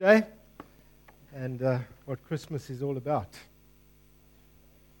Day and what Christmas is all about.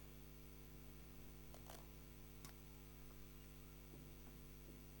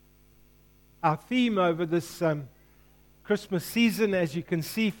 Our theme over this Christmas season, as you can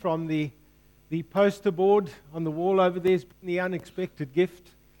see from the poster board on the wall over there, is the unexpected gift.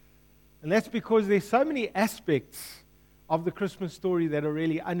 And that's because there's so many aspects of the Christmas story that are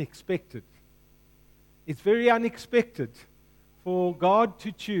really unexpected. It's very unexpected for God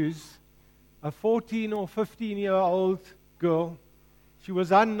to choose a 14 or 15-year-old girl. She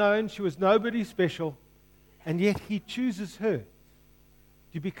was unknown, she was nobody special, and yet He chooses her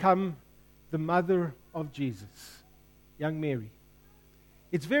to become the mother of Jesus, young Mary.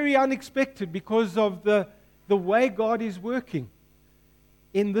 It's very unexpected because of the way God is working.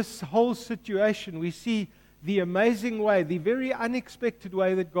 In this whole situation, we see the amazing way, the very unexpected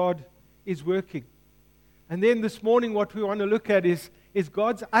way that God is working. And then this morning what we want to look at is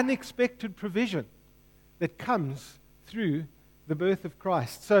God's unexpected provision that comes through the birth of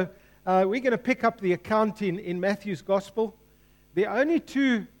Christ. So we're going to pick up the account in Matthew's Gospel. There are only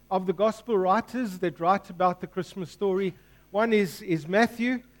two of the Gospel writers that write about the Christmas story. One is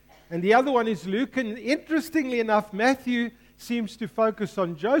Matthew, and the other one is Luke. And interestingly enough, Matthew seems to focus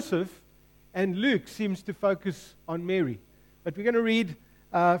on Joseph, and Luke seems to focus on Mary. But we're going to read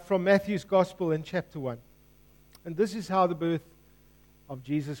from Matthew's Gospel in chapter 1. And this is how the birth of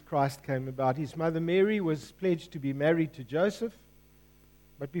Jesus Christ came about. His mother Mary was pledged to be married to Joseph,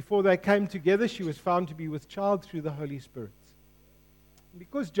 but before they came together, she was found to be with child through the Holy Spirit.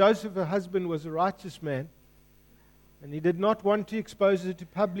 Because Joseph, her husband, was a righteous man, and he did not want to expose her to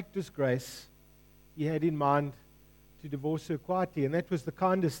public disgrace, he had in mind to divorce her quietly, and that was the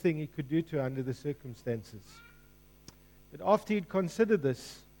kindest thing he could do to her under the circumstances. But after he'd considered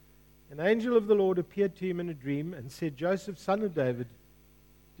this, an angel of the Lord appeared to him in a dream and said, "Joseph, son of David,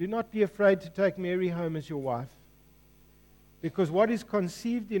 do not be afraid to take Mary home as your wife, because what is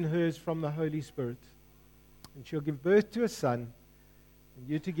conceived in her is from the Holy Spirit. And she'll give birth to a son, and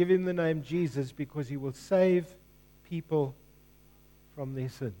you're to give him the name Jesus, because he will save people from their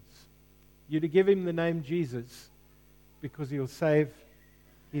sins." You're to give him the name Jesus, because he'll save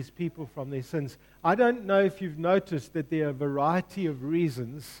his people from their sins. I don't know if you've noticed that there are a variety of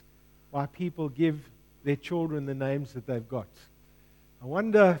reasons why people give their children the names that they've got. I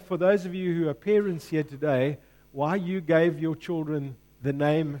wonder, for those of you who are parents here today, why you gave your children the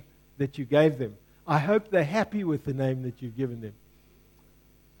name that you gave them. I hope they're happy with the name that you've given them.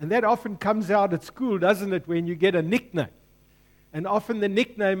 And that often comes out at school, doesn't it, when you get a nickname. And often the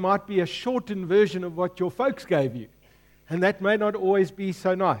nickname might be a shortened version of what your folks gave you. And that may not always be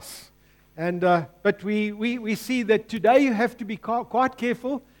so nice. But we see that today you have to be quite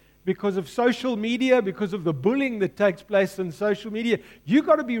careful because of social media, because of the bullying that takes place on social media. You've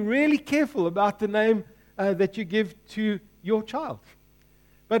got to be really careful about the name that you give to your child.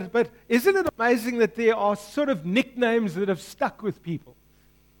 But isn't it amazing that there are sort of nicknames that have stuck with people?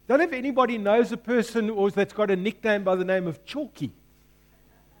 Don't know if anybody knows a person that's got a nickname by the name of Chalky.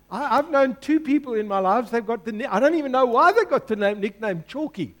 I've known two people in my lives. They've got I don't even know why they got the nickname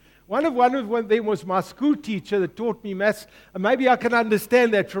Chalky. One of them was my school teacher that taught me maths. And maybe I can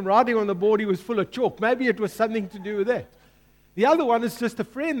understand that from writing on the board he was full of chalk. Maybe it was something to do with that. The other one is just a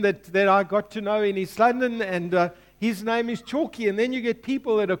friend that I got to know in East London, and his name is Chalky. And then you get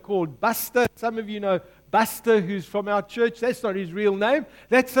people that are called Buster. Some of you know Buster, who's from our church. That's not his real name.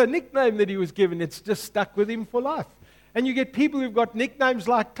 That's a nickname that he was given. It's just stuck with him for life. And you get people who've got nicknames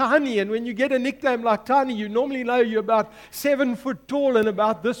like Tiny, and when you get a nickname like Tiny, you normally know you're about 7 foot tall and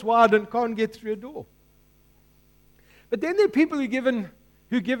about this wide and can't get through a door. But then there are people who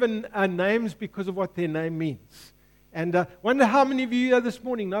are given names because of what their name means. And I wonder how many of you here this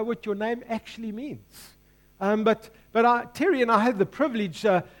morning know what your name actually means. But Terry and I had the privilege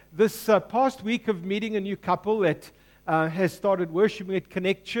this past week of meeting a new couple that has started worshiping at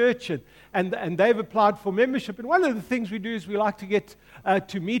Connect Church, and they've applied for membership. And one of the things we do is we like to get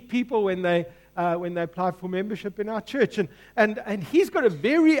to meet people when they apply for membership in our church. And he's got a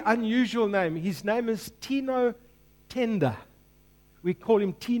very unusual name. His name is Tino Tender. We call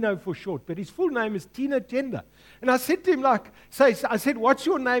him Tino for short, but his full name is Tino Tender. And I said to him, I said, "What's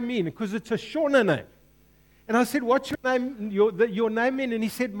your name mean?" Because it's a Shona name. And I said, "What's your name? Your name mean?" And he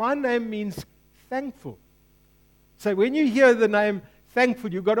said, "My name means thankful." So when you hear the name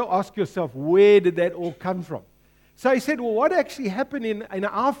thankful, you've got to ask yourself, where did that all come from? So he said, well, what actually happened in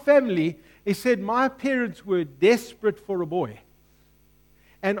our family, he said, my parents were desperate for a boy.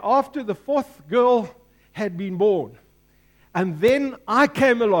 And after the fourth girl had been born, and then I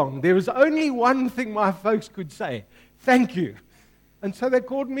came along, there was only one thing my folks could say, thank you. And so they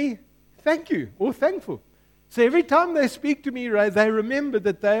called me thank you or thankful. So every time they speak to me, Ray, they remember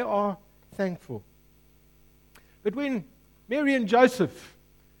that they are thankful. But when Mary and Joseph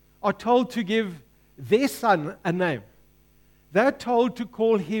are told to give their son a name, they're told to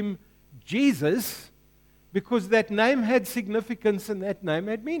call him Jesus because that name had significance and that name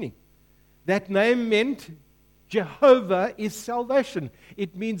had meaning. That name meant Jehovah is salvation.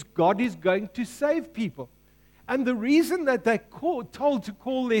 It means God is going to save people. And the reason that they're told to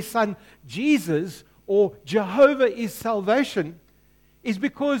call their son Jesus or Jehovah is salvation is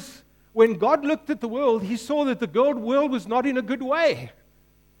because when God looked at the world, he saw that the world was not in a good way.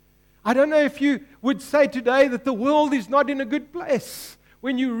 I don't know if you would say today that the world is not in a good place.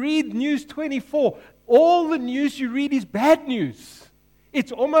 When you read News 24, all the news you read is bad news.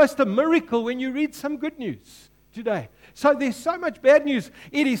 It's almost a miracle when you read some good news today. So there's so much bad news.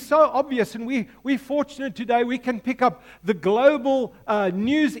 It is so obvious, and we're fortunate today we can pick up the global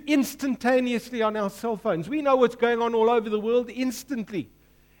news instantaneously on our cell phones. We know what's going on all over the world instantly.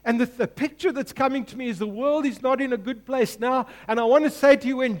 And the picture that's coming to me is the world is not in a good place now. And I want to say to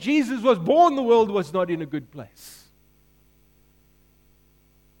you, when Jesus was born, the world was not in a good place.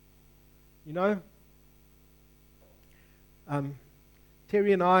 You know,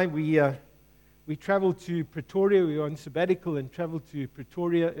 Terry and I, we traveled to Pretoria. We were on sabbatical and traveled to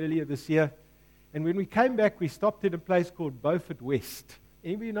Pretoria earlier this year. And when we came back, we stopped at a place called Beaufort West.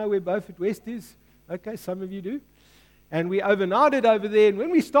 Anybody know where Beaufort West is? Okay, some of you do. And we overnighted over there. And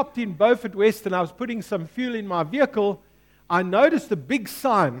when we stopped in Beaufort West and I was putting some fuel in my vehicle, I noticed a big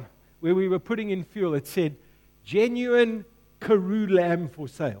sign where we were putting in fuel. It said, genuine Karoo lamb for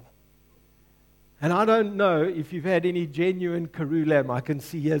sale. And I don't know if you've had any genuine Karoo lamb. I can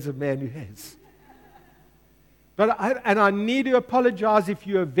see here's a man who has. But I need to apologize if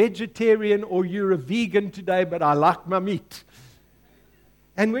you're a vegetarian or you're a vegan today, but I like my meat.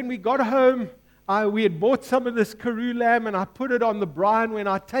 And when we got home, we had bought some of this Karoo lamb and I put it on the brine. When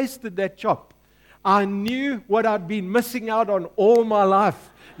I tasted that chop, I knew what I'd been missing out on all my life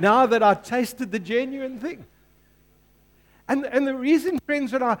now that I tasted the genuine thing. And the reason,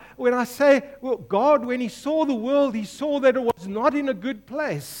 friends, when I say, well, God, when he saw the world, he saw that it was not in a good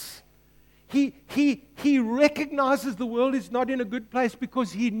place. He recognizes the world is not in a good place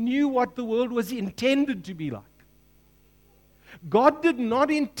because he knew what the world was intended to be like. God did not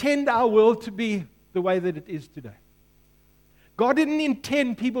intend our world to be the way that it is today. God didn't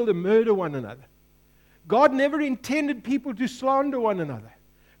intend people to murder one another. God never intended people to slander one another.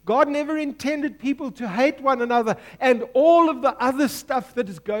 God never intended people to hate one another and all of the other stuff that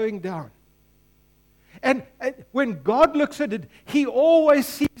is going down. And when God looks at it, he always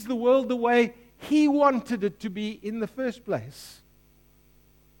sees the world the way he wanted it to be in the first place.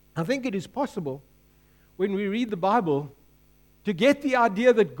 I think it is possible when we read the Bible to get the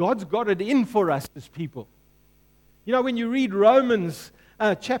idea that God's got it in for us as people. You know, when you read Romans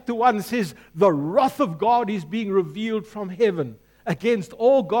chapter 1, it says, the wrath of God is being revealed from heaven against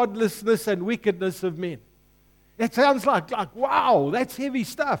all godlessness and wickedness of men. It sounds like wow, that's heavy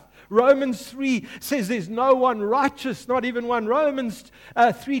stuff. Romans 3 says there's no one righteous, not even one. Romans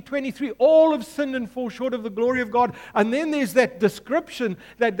 3:23, all have sinned and fall short of the glory of God. And then there's that description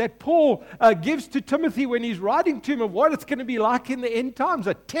that Paul gives to Timothy when he's writing to him of what it's going to be like in the end times.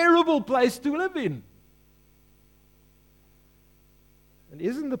 A terrible place to live in. And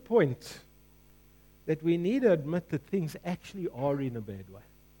isn't the point that we need to admit that things actually are in a bad way?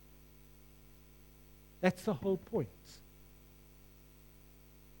 That's the whole point.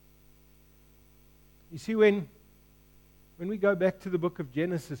 You see, when we go back to the book of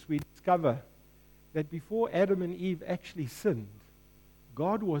Genesis, we discover that before Adam and Eve actually sinned,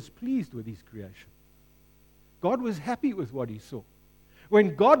 God was pleased with his creation. God was happy with what he saw.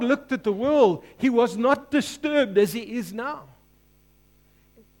 When God looked at the world, he was not disturbed as he is now.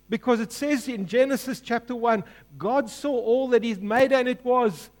 Because it says in Genesis chapter 1, God saw all that he's made and it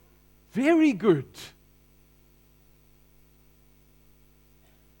was very good.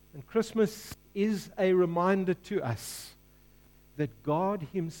 And Christmas is a reminder to us that God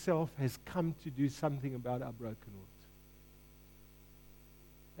himself has come to do something about our broken world.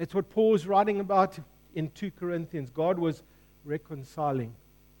 That's what Paul is writing about in 2 Corinthians. God was reconciling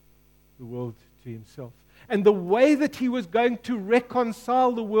the world to himself. And the way that he was going to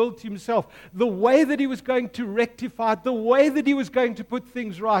reconcile the world to himself, the way that he was going to rectify it, the way that he was going to put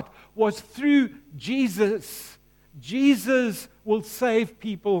things right was through Jesus. Jesus will save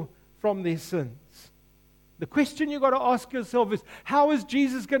people from their sins. The question you've got to ask yourself is, how is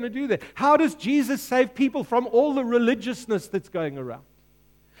Jesus going to do that? How does Jesus save people from all the religiousness that's going around?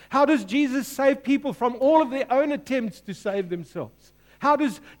 How does Jesus save people from all of their own attempts to save themselves? How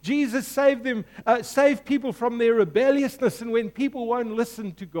does Jesus save people from their rebelliousness and when people won't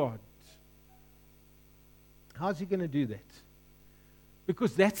listen to God? How's He going to do that?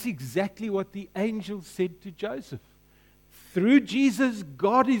 Because that's exactly what the angel said to Joseph. Through Jesus,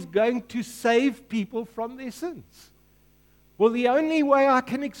 God is going to save people from their sins. Well, the only way I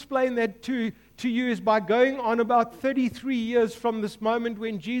can explain that to you is by going on about 33 years from this moment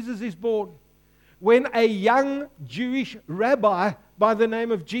when Jesus is born, when a young Jewish rabbi by the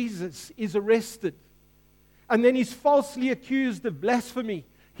name of Jesus is arrested, and then he's falsely accused of blasphemy.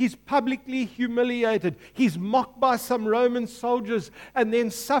 He's publicly humiliated. He's mocked by some Roman soldiers and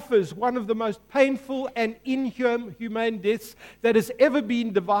then suffers one of the most painful and inhumane deaths that has ever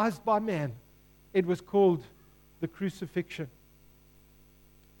been devised by man. It was called the crucifixion.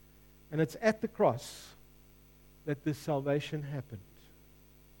 And it's at the cross that this salvation happened.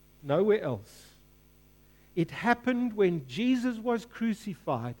 Nowhere else. It happened when Jesus was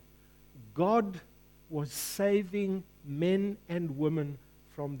crucified. God was saving men and women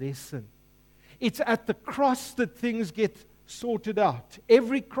from their sin. It's at the cross that things get sorted out.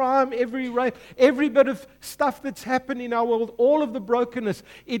 Every crime, every rape, every bit of stuff that's happened in our world, all of the brokenness,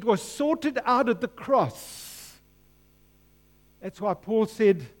 it was sorted out at the cross. That's why Paul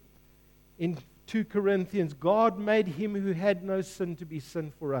said in 2 Corinthians, God made Him who had no sin to be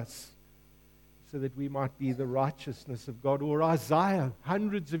sin for us, so that we might be the righteousness of God. Or Isaiah,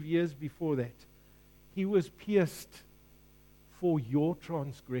 hundreds of years before that, He was pierced for your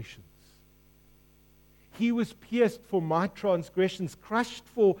transgressions. He was pierced for my transgressions, crushed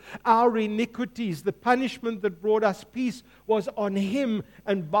for our iniquities. The punishment that brought us peace was on Him,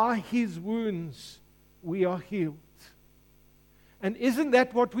 and by His wounds we are healed. And isn't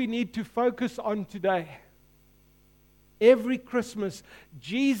that what we need to focus on today? Every Christmas,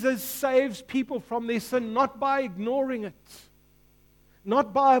 Jesus saves people from their sin, not by ignoring it,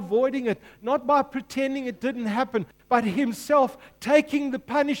 not by avoiding it, not by pretending it didn't happen, but Himself taking the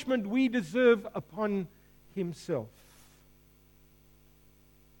punishment we deserve upon Himself.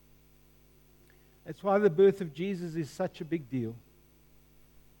 That's why the birth of Jesus is such a big deal.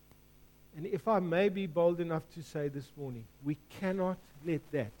 And if I may be bold enough to say this morning, we cannot let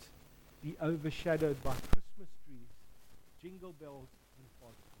that be overshadowed by Christmas trees, jingle bells, and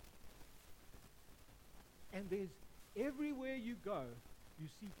fog. And there's everywhere you go, you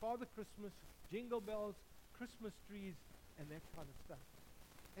see Father Christmas, jingle bells, Christmas trees, and that kind of stuff.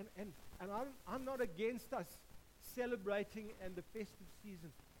 And I'm not against us celebrating and the festive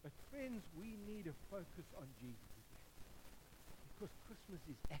season, but friends, we need to focus on Jesus again. Because Christmas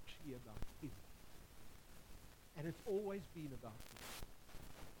is actually about Him. And it's always been about Him.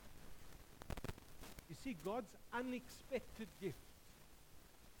 You see, God's unexpected gift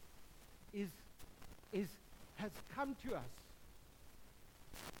has come to us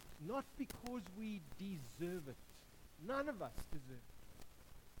not because we deserve it. None of us deserve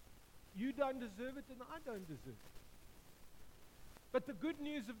it. You don't deserve it, and I don't deserve it. But the good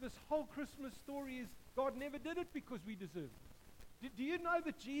news of this whole Christmas story is God never did it because we deserved it. Do you know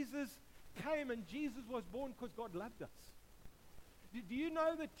that Jesus came and Jesus was born because God loved us? Do you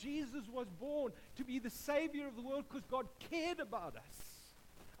know that Jesus was born to be the Savior of the world because God cared about us?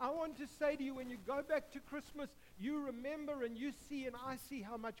 I want to say to you, when you go back to Christmas, you remember and you see and I see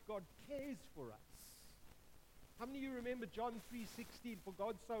how much God cares for us. How many of you remember John 3:16? For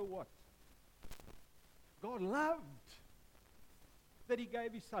God so what? God loved that He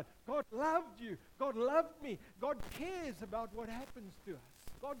gave His Son. God loved you. God loved me. God cares about what happens to us.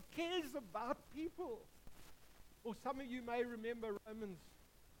 God cares about people. Or some of you may remember Romans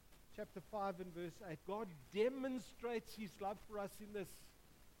chapter 5 and verse 8. God demonstrates His love for us in this.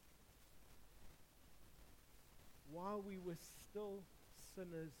 While we were still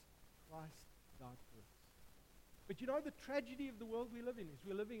sinners, Christ died for us. But you know the tragedy of the world we live in is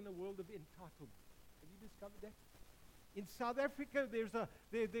we're living in a world of entitlement. Have you discovered that? In South Africa, there's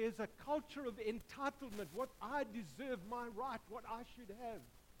a culture of entitlement. What I deserve, my right, what I should have.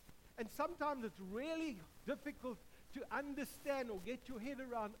 And sometimes it's really difficult to understand or get your head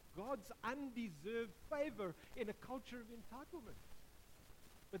around God's undeserved favor in a culture of entitlement.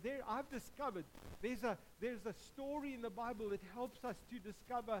 But there, I've discovered there's a story in the Bible that helps us to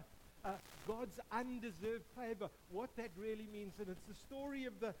discover God's undeserved favor, what that really means. And it's the story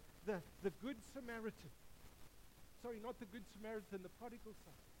of the Good Samaritan. Sorry, not the Good Samaritan, the prodigal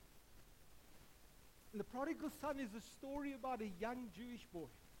son. And the prodigal son is a story about a young Jewish boy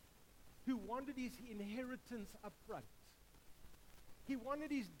who wanted his inheritance up front. He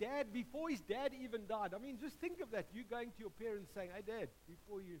wanted his dad, before his dad even died. I mean, just think of that. You going to your parents saying, hey, Dad,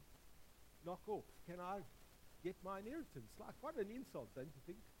 before you knock off, can I get my inheritance? Like, what an insult, don't you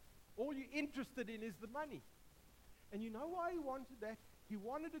think? All you're interested in is the money. And you know why he wanted that? He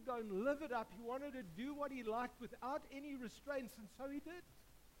wanted to go and live it up. He wanted to do what he liked without any restraints, and so he did.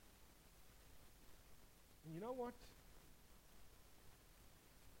 And you know what?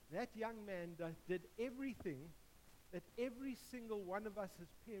 That young man did everything that every single one of us as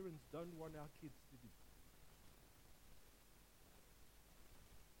parents don't want our kids to do.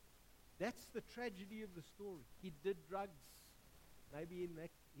 That's the tragedy of the story. He did drugs, maybe in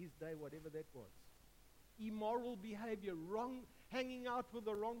his day, whatever that was. Immoral behavior, wrong, hanging out with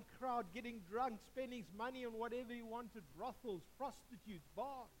the wrong crowd, getting drunk, spending his money on whatever he wanted, brothels, prostitutes,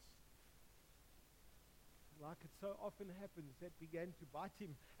 bars. Like it so often happens, that began to bite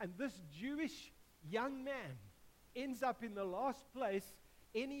him. And this Jewish young man ends up in the last place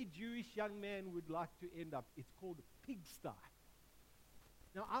any Jewish young man would like to end up. It's called a pigsty.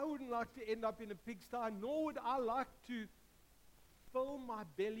 Now, I wouldn't like to end up in a pigsty, nor would I like to fill my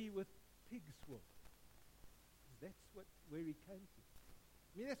belly with pig's wool. That's where he came to.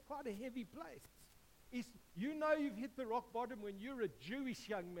 I mean, that's quite a heavy place. You know you've hit the rock bottom when you're a Jewish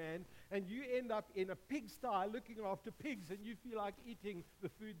young man and you end up in a pigsty looking after pigs and you feel like eating the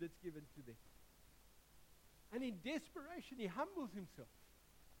food that's given to them. And in desperation, he humbles himself.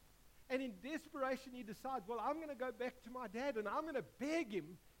 And in desperation, he decides, well, I'm going to go back to my dad and I'm going to beg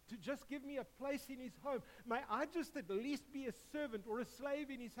him to just give me a place in his home. May I just at least be a servant or a slave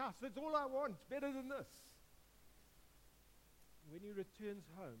in his house? That's all I want. It's better than this. When he returns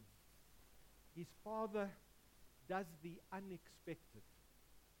home, his father does the unexpected.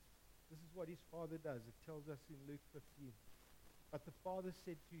 This is what his father does. It tells us in Luke 15. But the father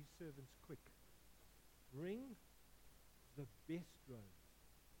said to his servants, quick, bring the best robe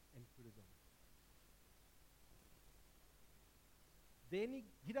and put it on. Then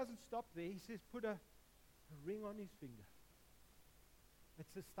he doesn't stop there. He says, put a ring on his finger.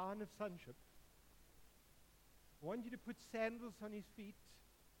 It's a sign of sonship. I want you to put sandals on his feet.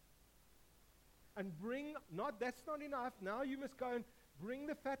 And that's not enough. Now you must go and bring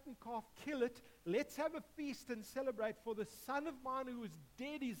the fattened calf, kill it. Let's have a feast and celebrate. For the son of mine who was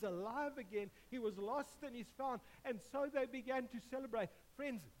dead is alive again. He was lost and is found. And so they began to celebrate.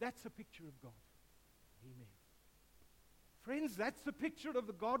 Friends, that's a picture of God. Amen. Friends, that's the picture of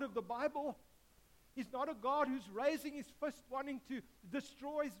the God of the Bible. He's not a God who's raising his fist wanting to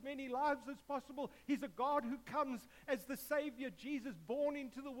destroy as many lives as possible. He's a God who comes as the Savior, Jesus, born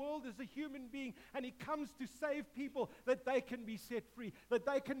into the world as a human being, and he comes to save people that they can be set free, that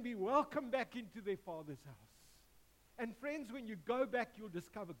they can be welcomed back into their Father's house. And friends, when you go back, you'll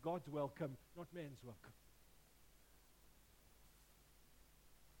discover God's welcome, not man's welcome.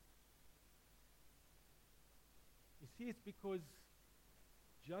 You see, it's because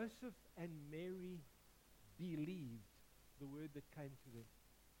Joseph and Mary believed the word that came to them.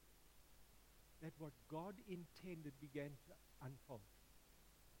 That what God intended began to unfold.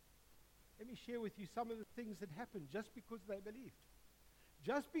 Let me share with you some of the things that happened just because they believed.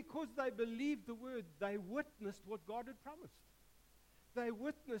 Just because they believed the word, they witnessed what God had promised. They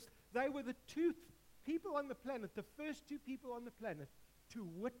were the two people on the planet, the first two people on the planet, to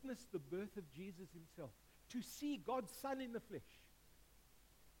witness the birth of Jesus himself, to see God's Son in the flesh.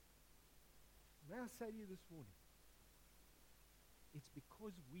 May I say to you this morning, it's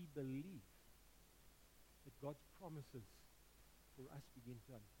because we believe that God's promises for us begin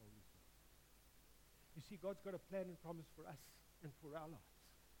to unfold as well. You see, God's got a plan and promise for us and for our lives.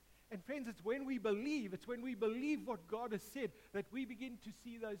 And friends, it's when we believe what God has said, that we begin to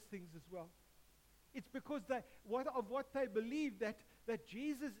see those things as well. It's because of what they believe that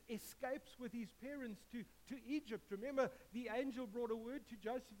Jesus escapes with his parents to Egypt. Remember, the angel brought a word to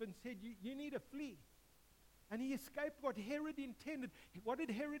Joseph and said, you need to flee. And he escaped what Herod intended. What did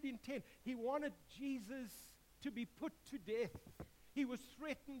Herod intend? He wanted Jesus to be put to death. He was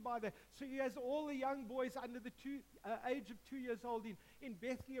threatened by that. So he has all the young boys under the age of 2 years old in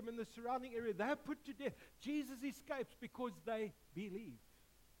Bethlehem and the surrounding area. They're put to death. Jesus escapes because they believe.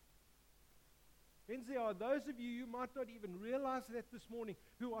 Friends, there are those of you might not even realize that this morning,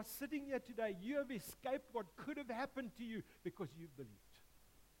 who are sitting here today. You have escaped what could have happened to you because you've believed.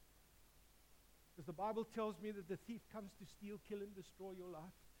 Because the Bible tells me that the thief comes to steal, kill, and destroy your life.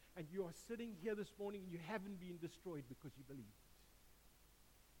 And you are sitting here this morning and you haven't been destroyed because you believed.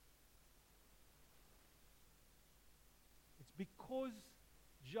 It's because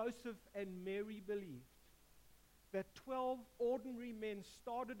Joseph and Mary believed that 12 ordinary men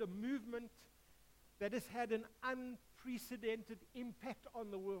started a movement that has had an unprecedented impact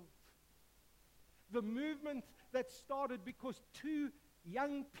on the world. The movement that started because two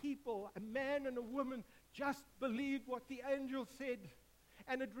young people, a man and a woman, just believed what the angel said.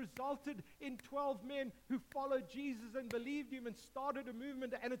 And it resulted in 12 men who followed Jesus and believed him and started a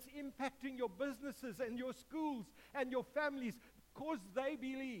movement, and it's impacting your businesses and your schools and your families because they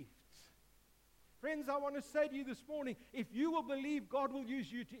believed. Friends, I want to say to you this morning, if you will believe, God will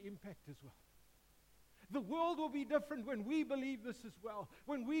use you to impact as well. The world will be different when we believe this as well,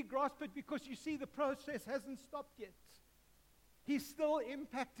 when we grasp it, because you see the process hasn't stopped yet. He's still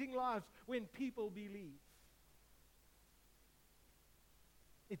impacting lives when people believe.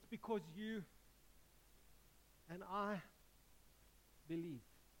 It's because you and I believe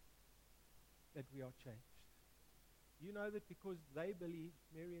that we are changed. You know that because they believed,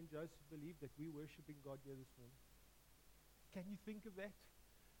 Mary and Joseph believed, that we're worshiping God here this morning. Can you think of that?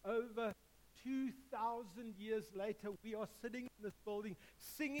 Over 2,000 years later, we are sitting in this building,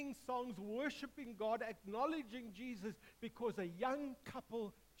 singing songs, worshiping God, acknowledging Jesus, because a young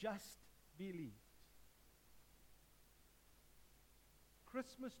couple just believed.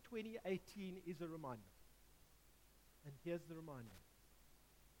 Christmas 2018 is a reminder. And here's the reminder.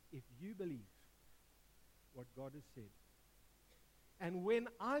 If you believe what God has said, and when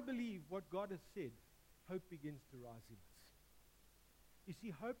I believe what God has said, hope begins to rise in us. You see,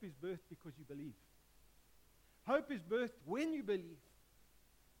 hope is birthed because you believe. Hope is birthed when you believe.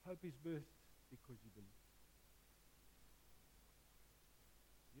 Hope is birthed because you believe.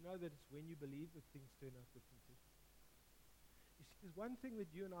 You know that it's when you believe that things turn out differently. You see, there's one thing that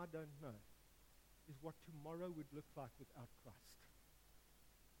you and I don't know, is what tomorrow would look like without Christ.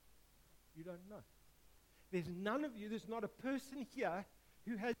 You don't know. There's none of you, there's not a person here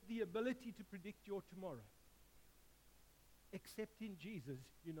who has the ability to predict your tomorrow. Except in Jesus,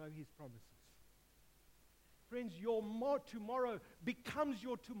 you know his promises. Friends, your tomorrow becomes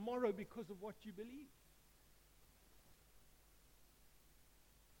your tomorrow because of what you believe.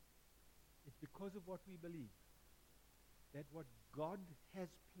 It's because of what we believe that what God has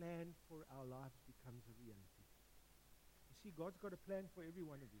planned for our lives becomes a reality. You see, God's got a plan for every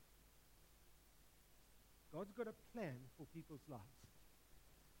one of you. God's got a plan for people's lives.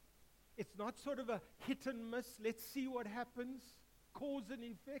 It's not sort of a hit and miss, let's see what happens, cause and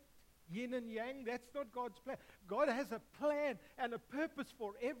effect, yin and yang. That's not God's plan. God has a plan and a purpose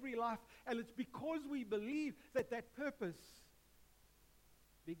for every life, and it's because we believe that that purpose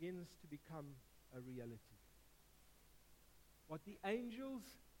begins to become a reality. What the angels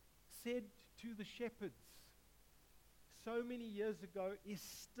said to the shepherds so many years ago is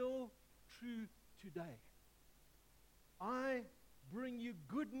still true today. I bring you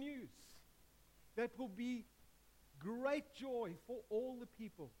good news that will be great joy for all the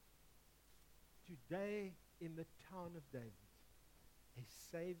people. Today in the town of David, a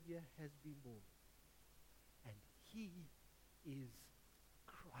Savior has been born, and he is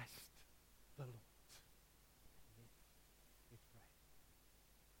Christ the Lord. Amen. Let's pray.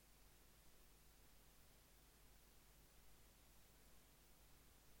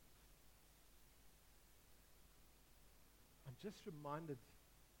 I'm just reminded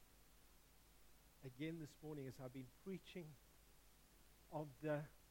again this morning as I've been preaching of the